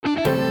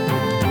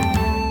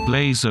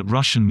Blaze at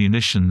Russian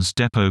munitions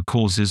depot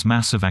causes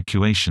mass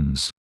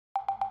evacuations.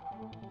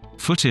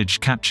 Footage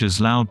captures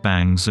loud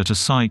bangs at a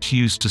site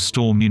used to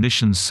store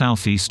munitions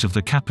southeast of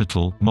the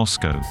capital,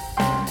 Moscow.